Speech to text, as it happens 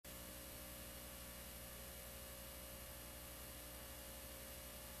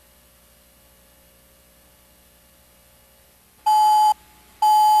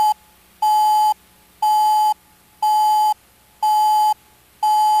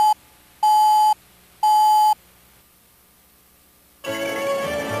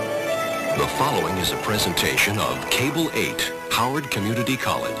following is a presentation of Cable 8, Howard Community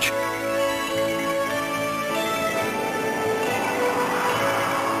College.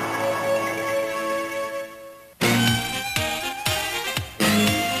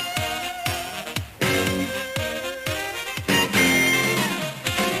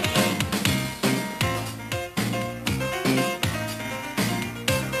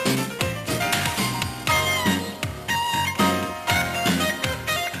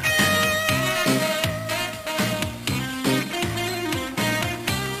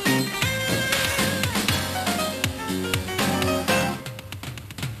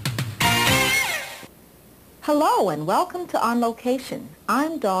 Hello and welcome to On Location.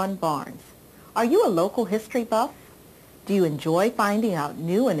 I'm Dawn Barnes. Are you a local history buff? Do you enjoy finding out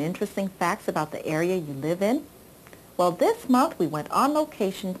new and interesting facts about the area you live in? Well, this month we went on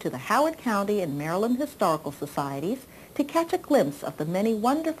location to the Howard County and Maryland Historical Societies to catch a glimpse of the many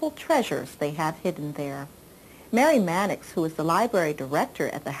wonderful treasures they have hidden there. Mary Mannix, who is the library director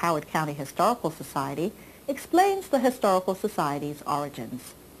at the Howard County Historical Society, explains the Historical Society's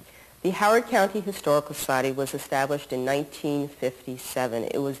origins. The Howard County Historical Society was established in 1957.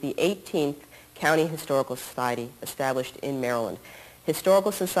 It was the 18th County Historical Society established in Maryland.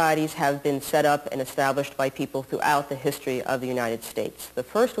 Historical societies have been set up and established by people throughout the history of the United States. The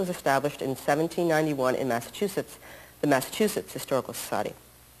first was established in 1791 in Massachusetts, the Massachusetts Historical Society.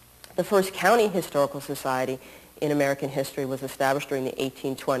 The first county historical society in American history was established during the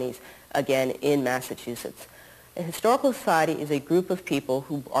 1820s, again in Massachusetts. A historical society is a group of people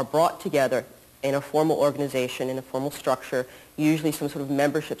who are brought together in a formal organization, in a formal structure, usually some sort of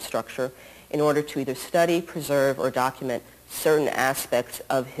membership structure, in order to either study, preserve, or document certain aspects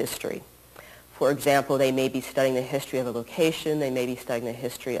of history. For example, they may be studying the history of a location, they may be studying the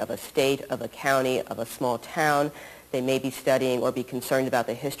history of a state, of a county, of a small town, they may be studying or be concerned about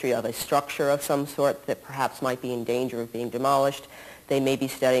the history of a structure of some sort that perhaps might be in danger of being demolished, they may be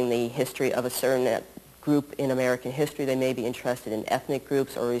studying the history of a certain group in American history. They may be interested in ethnic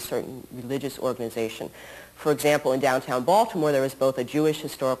groups or a certain religious organization. For example, in downtown Baltimore, there is both a Jewish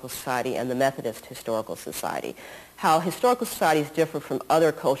Historical Society and the Methodist Historical Society. How historical societies differ from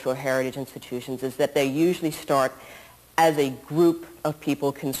other cultural heritage institutions is that they usually start as a group of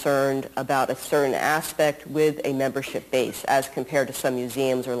people concerned about a certain aspect with a membership base, as compared to some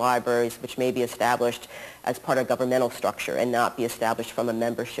museums or libraries which may be established as part of governmental structure and not be established from a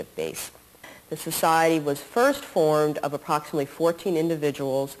membership base. The society was first formed of approximately 14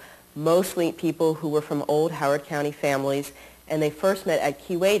 individuals, mostly people who were from old Howard County families, and they first met at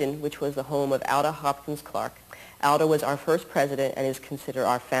Keewaydin, which was the home of Alda Hopkins Clark. Alda was our first president and is considered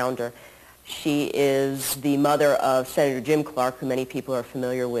our founder. She is the mother of Senator Jim Clark, who many people are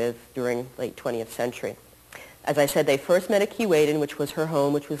familiar with during the late 20th century. As I said, they first met at Keewaydin, which was her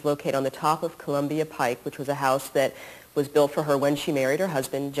home, which was located on the top of Columbia Pike, which was a house that was built for her when she married her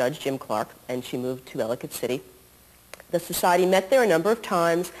husband, Judge Jim Clark, and she moved to Ellicott City. The society met there a number of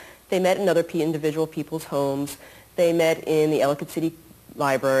times. They met in other individual people's homes. They met in the Ellicott City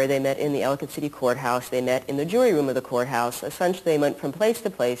Library. They met in the Ellicott City Courthouse. They met in the jury room of the courthouse. Essentially, they went from place to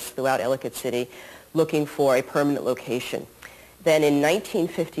place throughout Ellicott City looking for a permanent location. Then in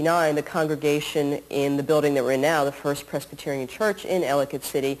 1959, the congregation in the building that we're in now, the First Presbyterian Church in Ellicott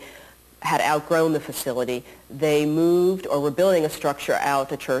City, had outgrown the facility. They moved or were building a structure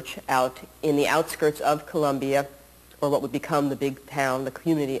out, a church out in the outskirts of Columbia, or what would become the big town, the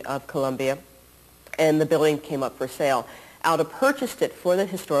community of Columbia, and the building came up for sale. Alda purchased it for the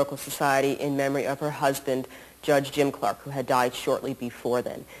Historical Society in memory of her husband, Judge Jim Clark, who had died shortly before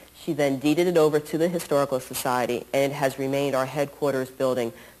then. She then deeded it over to the Historical Society, and it has remained our headquarters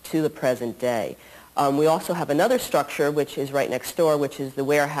building to the present day. We also have another structure, which is right next door, which is the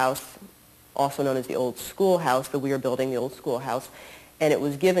warehouse, also known as the old schoolhouse, the Weir building, the old schoolhouse, and it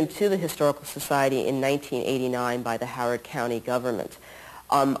was given to the Historical Society in 1989 by the Howard County government.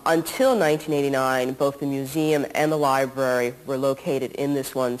 Until 1989, both the museum and the library were located in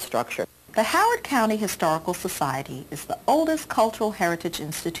this one structure. The Howard County Historical Society is the oldest cultural heritage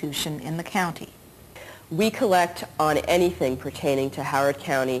institution in the county. We collect on anything pertaining to Howard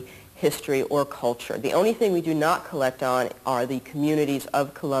County history or culture. The only thing we do not collect on are the communities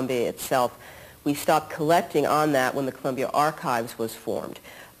of Columbia itself. We stopped collecting on that when the Columbia Archives was formed.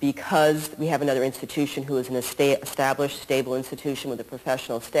 Because we have another institution who is an established, stable institution with a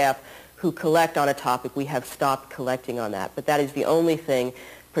professional staff who collect on a topic, we have stopped collecting on that. But that is the only thing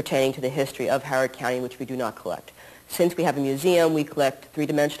pertaining to the history of Howard County which we do not collect. Since we have a museum, we collect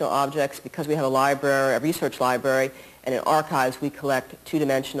three-dimensional objects. Because we have a library, a research library, and in archives, we collect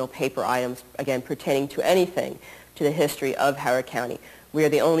two-dimensional paper items, again, pertaining to anything to the history of Howard County. We are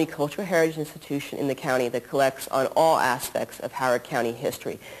the only cultural heritage institution in the county that collects on all aspects of Howard County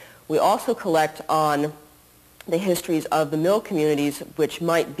history. We also collect on the histories of the mill communities, which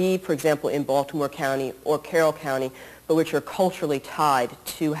might be, for example, in Baltimore County or Carroll County, but which are culturally tied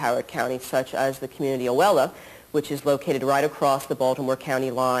to Howard County, such as the community Owella, which is located right across the Baltimore County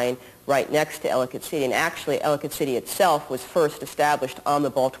line, right next to Ellicott City. And actually, Ellicott City itself was first established on the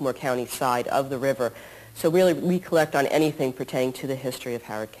Baltimore County side of the river. So really, we collect on anything pertaining to the history of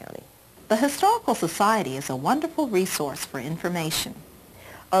Howard County. The Historical Society is a wonderful resource for information.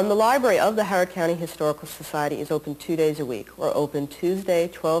 The library of the Howard County Historical Society is open 2 days a week. We're open Tuesday,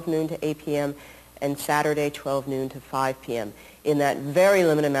 12 noon to 8 p.m., and Saturday, 12 noon to 5 p.m. In that very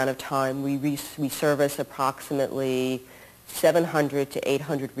limited amount of time, we service approximately 700 to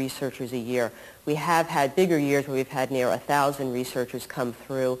 800 researchers a year. We have had bigger years where we've had near 1,000 researchers come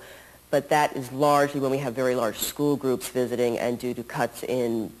through, but that is largely when we have very large school groups visiting, and due to cuts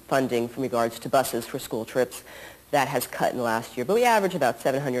in funding from regards to buses for school trips, that has cut in the last year. But we average about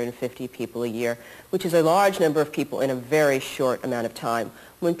 750 people a year, which is a large number of people in a very short amount of time.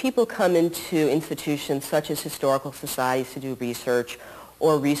 When people come into institutions such as historical societies to do research,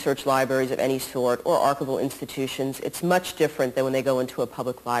 or research libraries of any sort, or archival institutions, it's much different than when they go into a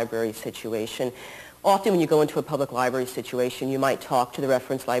public library situation. Often when you go into a public library situation, you might talk to the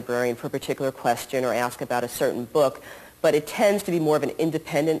reference librarian for a particular question or ask about a certain book, but it tends to be more of an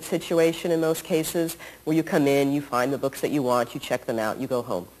independent situation in most cases, where you come in, you find the books that you want, you check them out, you go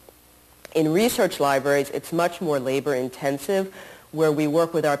home. In research libraries, it's much more labor-intensive, where we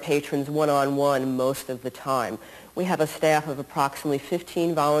work with our patrons one-on-one most of the time. We have a staff of approximately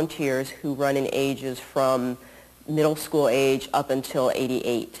 15 volunteers who run in ages from middle school age up until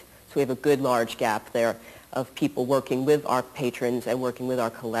 88. So we have a good large gap there of people working with our patrons and working with our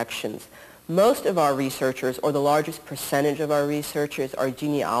collections. Most of our researchers, or the largest percentage of our researchers, are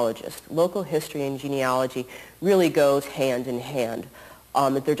genealogists. Local history and genealogy really goes hand in hand.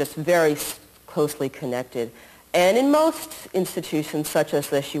 They're just very closely connected. And in most institutions such as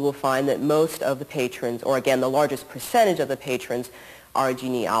this, you will find that most of the patrons, or again, the largest percentage of the patrons, are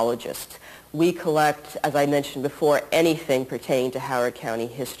genealogists. We collect, as I mentioned before, anything pertaining to Howard County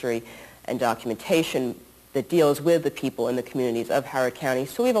history and documentation that deals with the people and the communities of Howard County.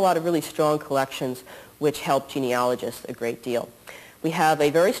 So we have a lot of really strong collections which help genealogists a great deal. We have a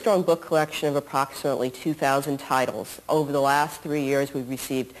very strong book collection of approximately 2,000 titles. Over the last 3 years, we've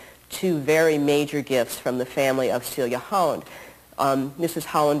received 2 very major gifts from the family of Celia Holland. Mrs.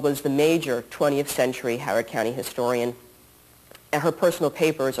 Holland was the major 20th century Howard County historian, and her personal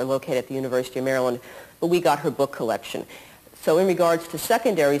papers are located at the University of Maryland, but we got her book collection. So in regards to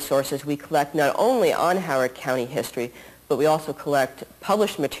secondary sources, we collect not only on Howard County history, but we also collect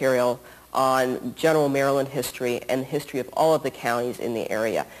published material on general Maryland history and the history of all of the counties in the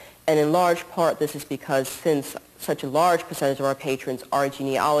area. And in large part, this is because since such a large percentage of our patrons are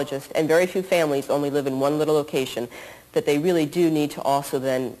genealogists, and very few families only live in one little location, that they really do need to also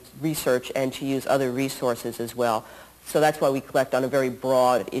then research and to use other resources as well. So that's why we collect on a very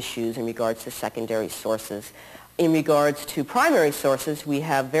broad issues in regards to secondary sources. In regards to primary sources, we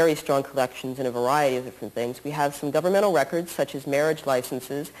have very strong collections in a variety of different things. We have some governmental records, such as marriage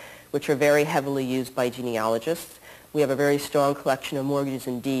licenses, which are very heavily used by genealogists. We have a very strong collection of mortgages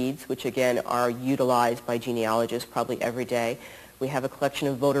and deeds, which again are utilized by genealogists probably every day. We have a collection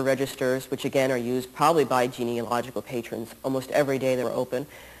of voter registers, which again are used probably by genealogical patrons almost every day they're open.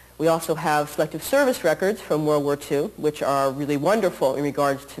 We also have selective service records from World War II, which are really wonderful in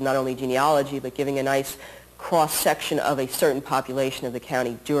regards to not only genealogy, but giving a nice cross-section of a certain population of the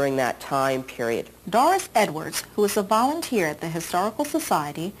county during that time period. Doris Edwards, who is a volunteer at the Historical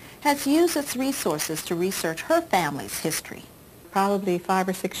Society, has used its resources to research her family's history. Probably 5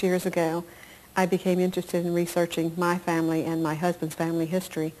 or 6 years ago, I became interested in researching my family and my husband's family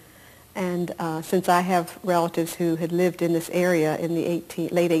history. And since I have relatives who had lived in this area in the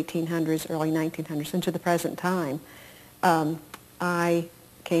late 1800s, early 1900s, into the present time, I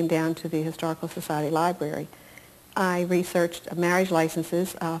came down to the Historical Society Library. I researched marriage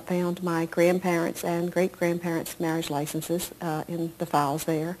licenses, found my grandparents' and great-grandparents' marriage licenses in the files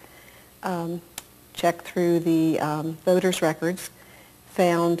there, checked through the voters' records,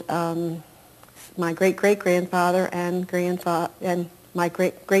 found my great-great-grandfather and my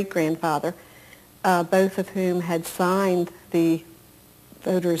great-great-grandfather, both of whom had signed the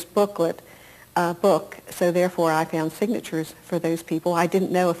voters' book, so therefore I found signatures for those people. I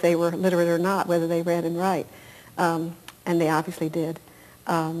didn't know if they were literate or not, whether they read and write, and they obviously did.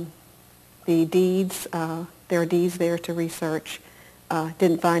 The deeds, there are deeds there to research.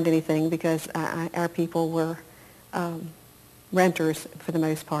 Didn't find anything because our people were renters for the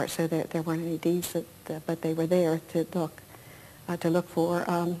most part, so there weren't any deeds, but they were there to look for.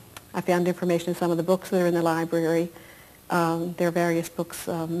 I found information in some of the books that are in the library. There are various books,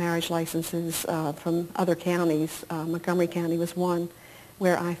 marriage licenses from other counties. Montgomery County was one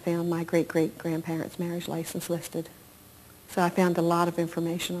where I found my great-great-grandparents' marriage license listed. So I found a lot of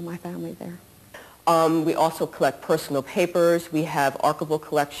information on my family there. We also collect personal papers. We have archival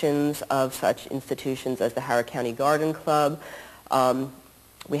collections of such institutions as the Howard County Garden Club.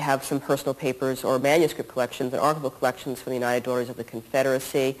 We have some personal papers or manuscript collections and archival collections from the United Daughters of the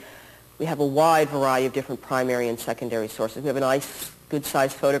Confederacy. We have a wide variety of different primary and secondary sources. We have a nice,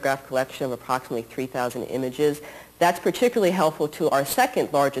 good-sized photograph collection of approximately 3,000 images. That's particularly helpful to our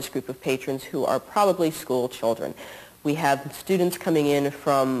second largest group of patrons, who are probably school children. We have students coming in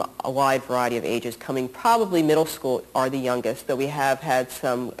from a wide variety of ages, probably middle school are the youngest, though we have had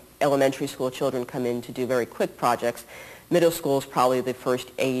some elementary school children come in to do very quick projects. Middle school is probably the first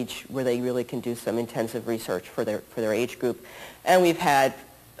age where they really can do some intensive research for their age group. And we've had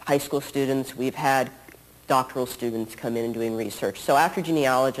high school students, we've had doctoral students come in and doing research. So after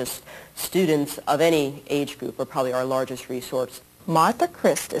genealogists, students of any age group are probably our largest resource. Martha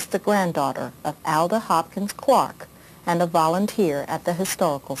Christ is the granddaughter of Alda Hopkins Clark and a volunteer at the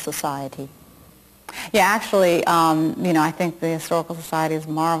Historical Society. Yeah, actually, I think the Historical Society is a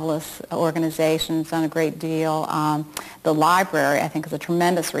marvelous organization. It's done a great deal. The library, I think, is a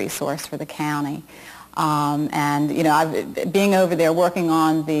tremendous resource for the county. Being over there working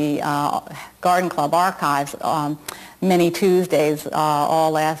on the Garden Club archives many Tuesdays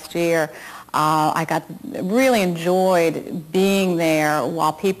all last year, I really enjoyed being there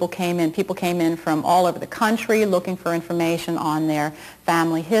while people came in. People came in from all over the country looking for information on their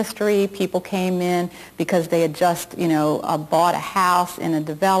family history. People came in because they had just, bought a house in a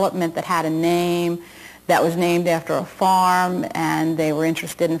development that had a name that was named after a farm, and they were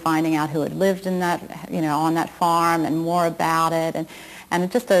interested in finding out who had lived in that, on that farm and more about it. And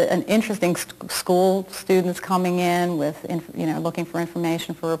just an interesting school students coming in with, looking for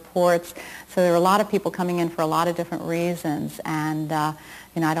information for reports. So there were a lot of people coming in for a lot of different reasons. And,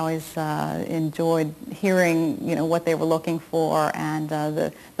 I'd always enjoyed hearing, what they were looking for. And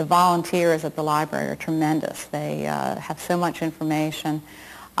the volunteers at the library are tremendous. They have so much information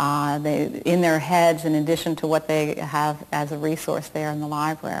in their heads in addition to what they have as a resource there in the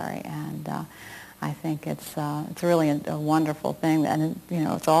library. And I think it's really a wonderful thing, and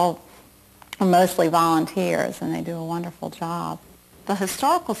it's all mostly volunteers, and they do a wonderful job. The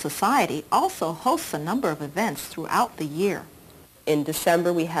Historical Society also hosts a number of events throughout the year. In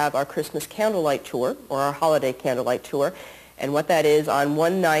December, we have our Christmas candlelight tour, or our holiday candlelight tour, and what that is, on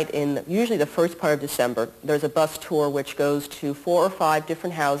one night in usually the first part of December, there's a bus tour which goes to 4 or 5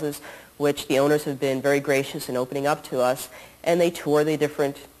 different houses, which the owners have been very gracious in opening up to us, and they tour the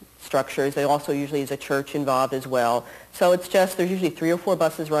different structures. They also usually is a church involved as well. So there's usually 3 or 4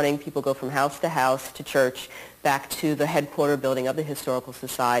 buses running. People go from house to church, back to the headquarter building of the Historical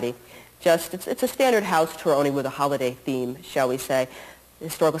Society. It's a standard house tour, only with a holiday theme, shall we say. The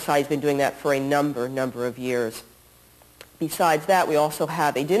Historical Society has been doing that for a number of years. Besides that, we also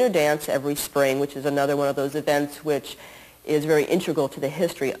have a dinner dance every spring, which is another one of those events which is very integral to the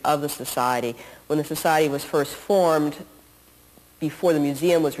history of the Society. When the Society was first formed, before the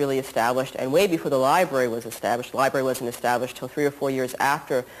museum was really established, and way before the library was established. The library wasn't established until 3 or 4 years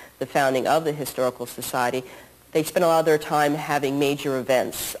after the founding of the Historical Society. They spent a lot of their time having major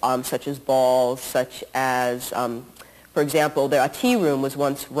events, such as balls, such as, for example, a tea room was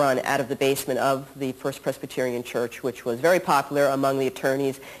once run out of the basement of the First Presbyterian Church, which was very popular among the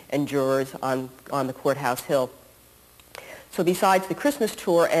attorneys and jurors on the courthouse hill. So besides the Christmas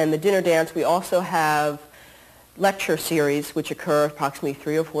tour and the dinner dance, we also have lecture series which occur approximately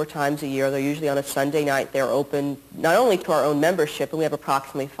 3 or 4 times a year. They're usually on a Sunday night. They're open not only to our own membership, and we have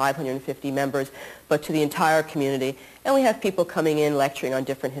approximately 550 members, but to the entire community. And we have people coming in lecturing on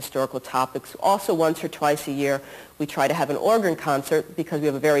different historical topics. Also, once or twice a year, we try to have an organ concert because we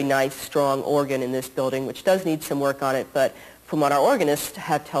have a very nice, strong organ in this building, which does need some work on it, but from what our organists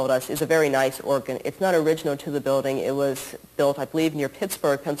have told us, is a very nice organ. It's not original to the building. It was built, I believe, near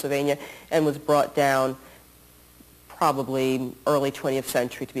Pittsburgh, Pennsylvania, and was brought down probably early 20th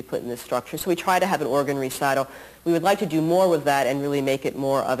century to be put in this structure. So we try to have an organ recital. We would like to do more with that and really make it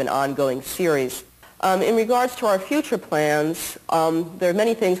more of an ongoing series. In regards to our future plans, there are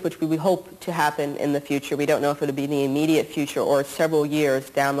many things which we hope to happen in the future. We don't know if it will be in the immediate future or several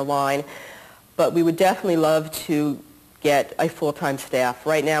years down the line, but we would definitely love to get a full-time staff.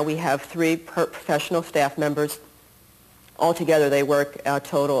 Right now we have 3 professional staff members Altogether, they work a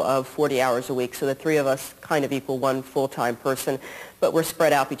total of 40 hours a week, so the three of us kind of equal one full-time person, but we're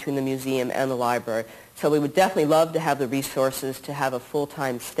spread out between the museum and the library. So we would definitely love to have the resources to have a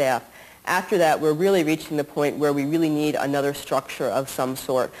full-time staff. After that, we're really reaching the point where we really need another structure of some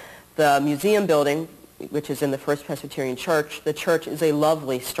sort. The museum building, which is in the First Presbyterian Church, the church is a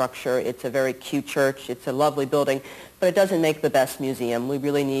lovely structure. It's a very cute church. It's a lovely building, but it doesn't make the best museum. We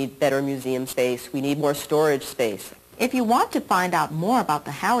really need better museum space. We need more storage space. If you want to find out more about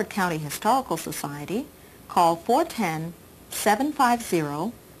the Howard County Historical Society, call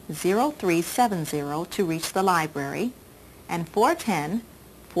 410-750-0370 to reach the library and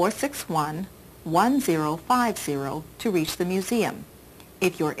 410-461-1050 to reach the museum.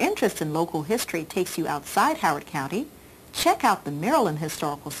 If your interest in local history takes you outside Howard County, check out the Maryland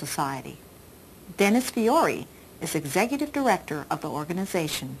Historical Society. Dennis Fiore is Executive Director of the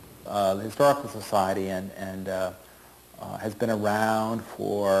organization. The Historical Society has been around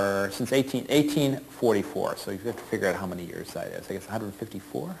since 1844, so you have to figure out how many years that is. I guess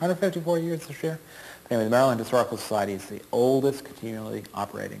 154 years this year. But anyway, the Maryland Historical Society is the oldest continually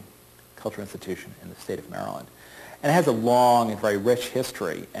operating cultural institution in the state of Maryland. And it has a long and very rich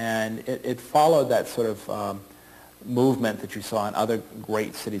history, and it followed that sort of movement that you saw in other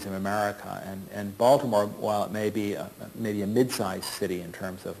great cities of America. And Baltimore, while it may be maybe a mid-sized city in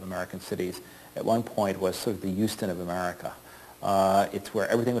terms of American cities, at one point was sort of the Houston of America. It's where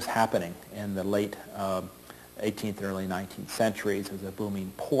everything was happening in the late 18th and early 19th centuries. It was a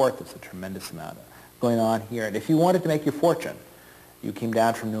booming port. There's a tremendous amount going on here. And if you wanted to make your fortune, you came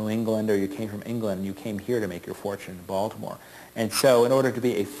down from New England or you came from England and you came here to make your fortune in Baltimore. And so in order to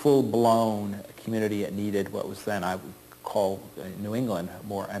be a full-blown community, it needed what was then, I would call New England,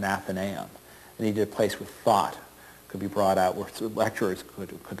 more an Athenaeum. It needed a place where thought could be brought out, where lecturers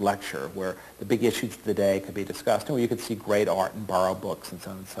could lecture, where the big issues of the day could be discussed, and where you could see great art and borrow books and so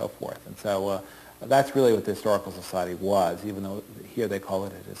on and so forth. And so that's really what the Historical Society was, even though here they call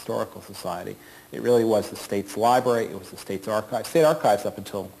it a Historical Society. It really was the state's library. It was the state's archives. State archives up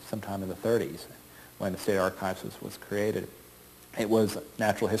until sometime in the 30s, when the state archives was created. It was a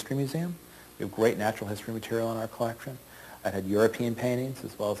natural history museum. We have great natural history material in our collection. It had European paintings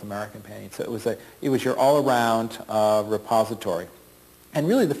as well as American paintings. So it was your all-around repository. And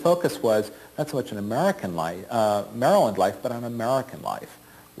really the focus was not so much an American life, Maryland life, but on American life,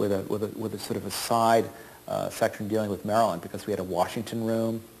 with a sort of a side section dealing with Maryland, because we had a Washington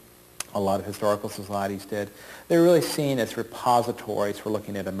room. A lot of historical societies did. They were really seen as repositories for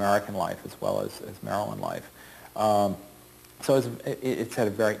looking at American life as well as Maryland life. So it's had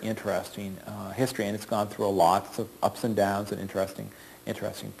a very interesting history, and it's gone through a lot of ups and downs and interesting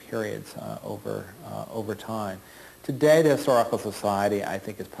periods over time. Today, the Historical Society, I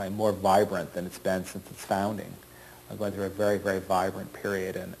think, is probably more vibrant than it's been since its founding. Going through a very, very vibrant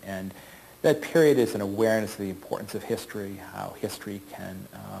period, and that period is an awareness of the importance of history, how history can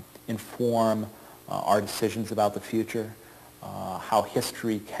inform our decisions about the future, how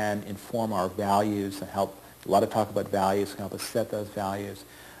history can inform our values and help. A lot of talk about values can help us set those values.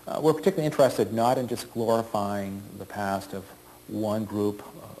 We're particularly interested not in just glorifying the past of one group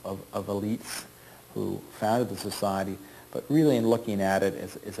of elites who founded the society, but really in looking at it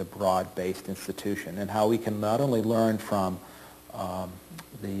as a broad-based institution, and how we can not only learn from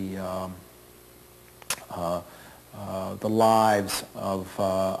the lives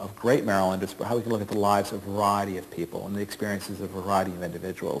of great Marylanders, but how we can look at the lives of a variety of people and the experiences of a variety of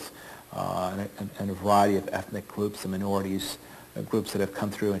individuals, and a variety of ethnic groups and minorities, groups that have come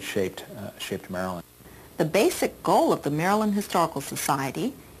through and shaped Maryland. The basic goal of the Maryland Historical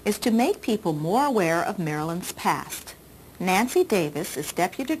Society is to make people more aware of Maryland's past. Nancy Davis is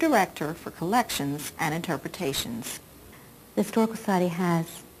Deputy Director for Collections and Interpretations. The Historical Society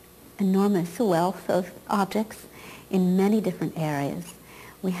has enormous wealth of objects in many different areas.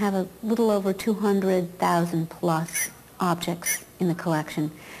 We have a little over 200,000 plus objects in the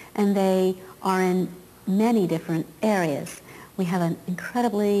collection, and they are in many different areas. We have an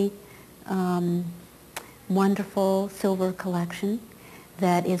incredibly wonderful silver collection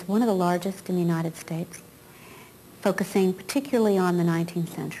that is one of the largest in the United States, focusing particularly on the 19th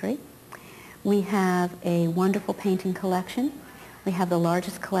century. We have a wonderful painting collection. We have the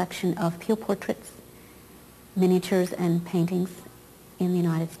largest collection of Peel portraits, miniatures, and paintings in the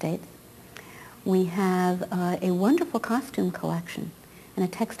United States. We have a wonderful costume collection and a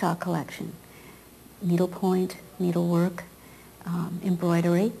textile collection, needlepoint, needlework,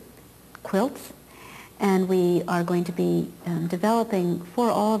 embroidery, quilts, and we are going to be developing for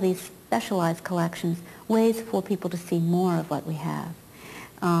all of these specialized collections ways for people to see more of what we have.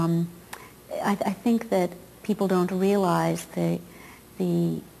 I think that people don't realize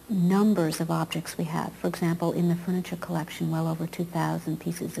the numbers of objects we have. For example, in the furniture collection, well over 2,000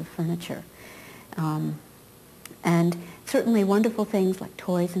 pieces of furniture. And certainly wonderful things like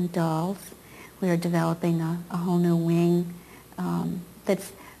toys and dolls. We are developing a whole new wing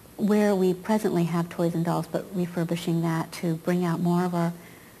that's where we presently have toys and dolls, but refurbishing that to bring out more of our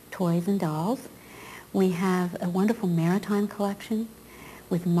toys and dolls. We have a wonderful maritime collection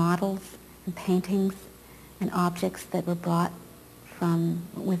with models and paintings and objects that were brought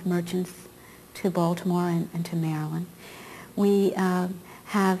with merchants to Baltimore and to Maryland. We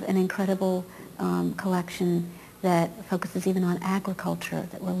have an incredible collection that focuses even on agriculture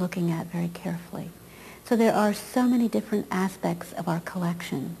that we're looking at very carefully. So there are so many different aspects of our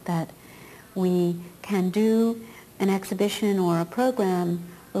collection that we can do an exhibition or a program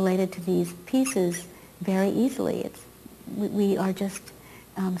related to these pieces very easily. We are just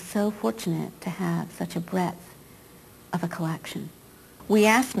so fortunate to have such a breadth of a collection. We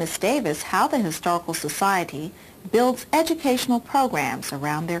asked Ms. Davis how the Historical Society builds educational programs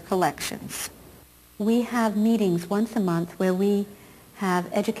around their collections. We have meetings once a month where we have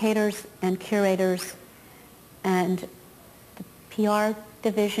educators and curators and the PR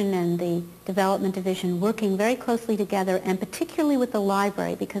division and the development division working very closely together, and particularly with the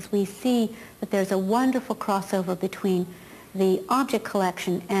library, because we see that there's a wonderful crossover between the object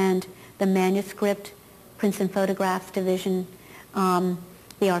collection and the manuscript, prints and photographs division,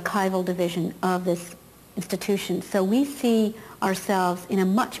 the archival division of this institution. So we see ourselves in a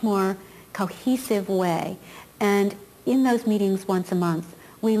much more cohesive way. And in those meetings once a month,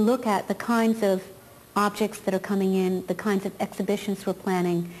 we look at the kinds of objects that are coming in, the kinds of exhibitions we're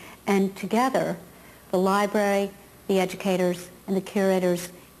planning, and together, the library, the educators, and the curators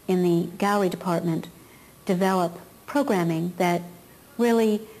in the gallery department develop programming that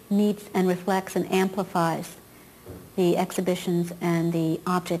really meets and reflects and amplifies the exhibitions and the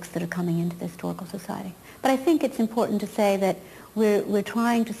objects that are coming into the Historical Society. But I think it's important to say that we're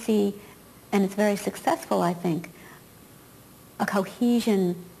trying to see, and it's very successful, I think, a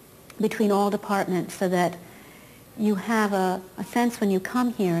cohesion between all departments so that you have a sense when you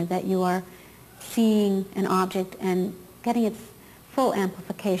come here that you are seeing an object and getting its full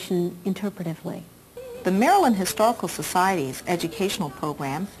amplification interpretively. The Maryland Historical Society's educational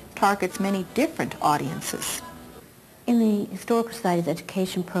program targets many different audiences. In the Historical Society's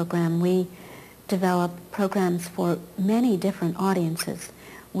education program, we develop programs for many different audiences.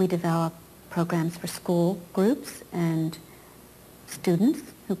 We develop programs for school groups and students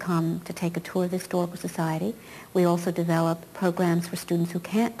who come to take a tour of the Historical Society. We also develop programs for students who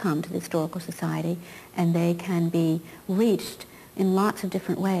can't come to the Historical Society, and they can be reached in lots of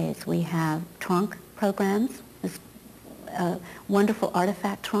different ways. We have trunk programs, wonderful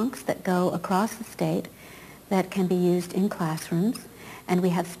artifact trunks that go across the state that can be used in classrooms. And we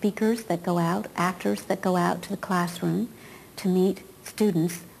have speakers that go out, actors that go out to the classroom to meet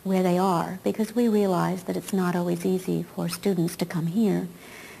students where they are, because we realize that it's not always easy for students to come here.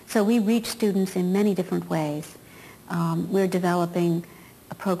 So we reach students in many different ways. We're developing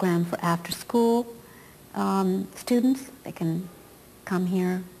a program for after-school students. They can come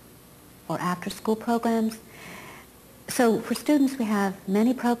here for after-school programs. So for students, we have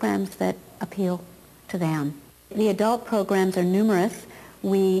many programs that appeal to them. The adult programs are numerous.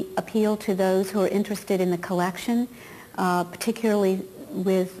 We appeal to those who are interested in the collection, particularly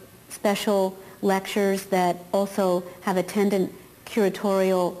with special lectures that also have attendant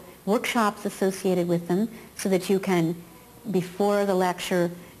curatorial workshops associated with them, so that you can, before the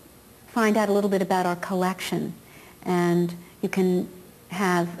lecture, find out a little bit about our collection, and you can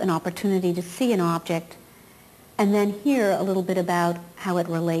have an opportunity to see an object and then hear a little bit about how it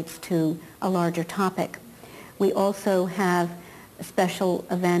relates to a larger topic. We also have a special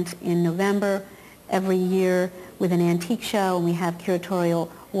event in November every year with an antique show, and we have curatorial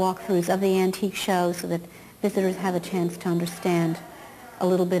walkthroughs of the antique show so that visitors have a chance to understand a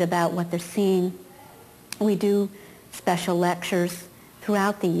little bit about what they're seeing. We do special lectures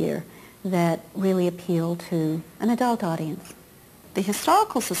throughout the year that really appeal to an adult audience. The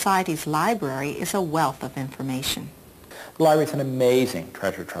Historical Society's library is a wealth of information. The library is an amazing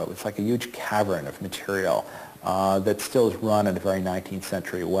treasure trove. It's like a huge cavern of material that still is run in a very 19th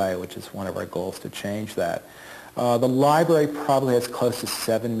century way, which is one of our goals to change that. The library probably has close to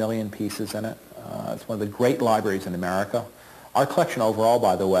 7 million pieces in it. It's one of the great libraries in America. Our collection overall,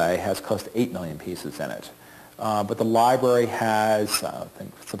 by the way, has close to 8 million pieces in it. But the library has, I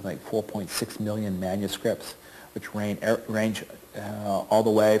think, something like 4.6 million manuscripts, which range all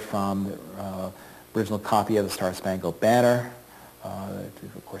the way from the original copy of the Star-Spangled Banner,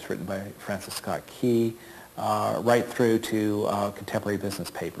 of course written by Francis Scott Key, right through to contemporary business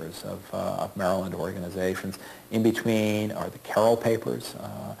papers of Maryland organizations. In between are the Carroll papers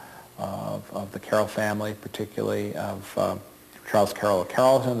of the Carroll family, particularly of Charles Carroll of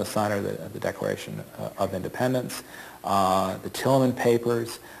Carrollton, the signer of the Declaration of Independence, the Tillman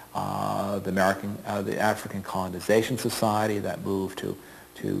papers, the African Colonization Society that moved to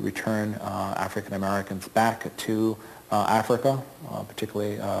return African Americans back to Africa,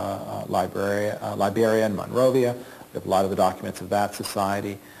 particularly Liberia and Monrovia. We have a lot of the documents of that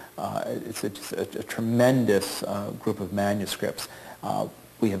society. It's just a tremendous group of manuscripts.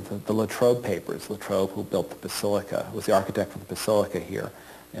 We have the Latrobe papers. Latrobe, who built the basilica, was the architect for the basilica here,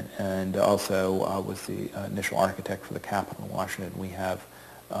 and also was the initial architect for the Capitol in Washington. We have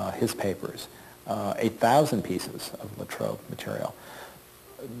his papers, 8,000 pieces of Latrobe material.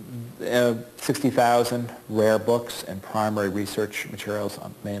 60,000 rare books and primary research materials,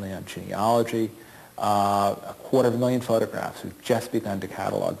 mainly on genealogy. 250,000 photographs. We've just begun to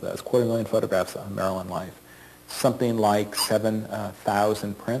catalog those. 250,000 photographs of Maryland life. Something like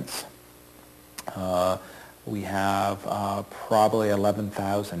 7,000 prints. We have probably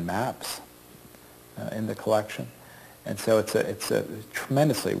 11,000 maps in the collection. And so it's a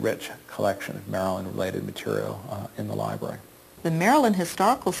tremendously rich collection of Maryland-related material in the library. The Maryland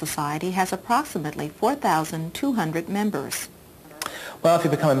Historical Society has approximately 4,200 members. Well, if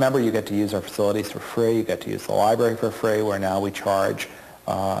you become a member, you get to use our facilities for free. You get to use the library for free, where now we charge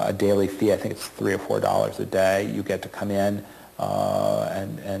a daily fee. I think it's $3 or $4 a day. You get to come in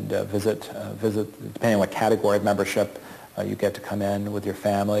and visit, depending on what category of membership. You get to come in with your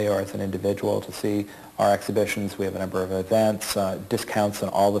family or as an individual to see our exhibitions. We have a number of events, discounts on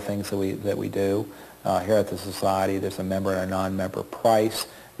all the things that we do. Here at the Society, there's a member and a non-member price.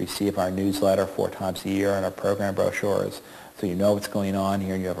 Receive our newsletter 4 times a year and our program brochures, so you know what's going on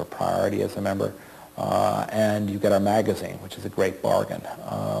here and you have a priority as a member. And you get our magazine, which is a great bargain.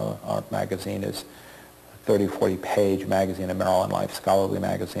 Our magazine is a 30, 40-page magazine of Maryland Life, scholarly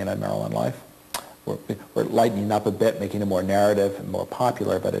magazine on Maryland Life. We're lightening up a bit, making it more narrative and more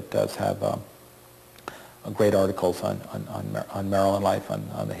popular, but it does have great articles on Maryland life,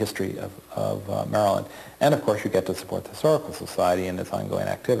 on the history of Maryland. And of course you get to support the Historical Society in its ongoing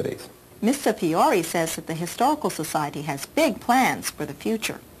activities. Mr. Fiore says that the Historical Society has big plans for the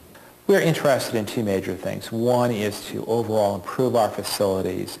future. We're interested in 2 major things. One is to overall improve our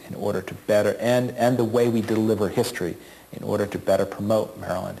facilities in order to better, and the way we deliver history in order to better promote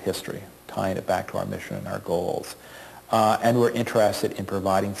Maryland history, tying it back to our mission and our goals. And we're interested in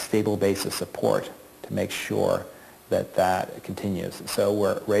providing stable basis support to make sure that that continues. So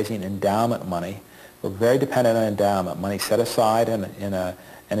we're raising endowment money. We're very dependent on endowment money set aside and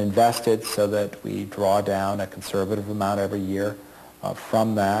invested so that we draw down a conservative amount every year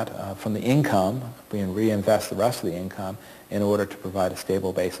from that, from the income. We reinvest the rest of the income in order to provide a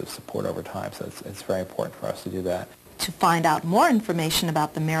stable base of support over time. So it's very important for us to do that. To find out more information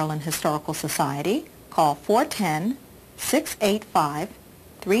about the Maryland Historical Society, call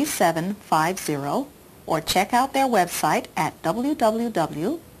 410-685-3750 or check out their website at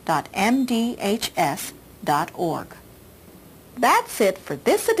www.mdhs.org. That's it for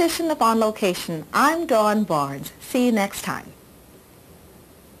this edition of On Location. I'm Dawn Barnes. See you next time.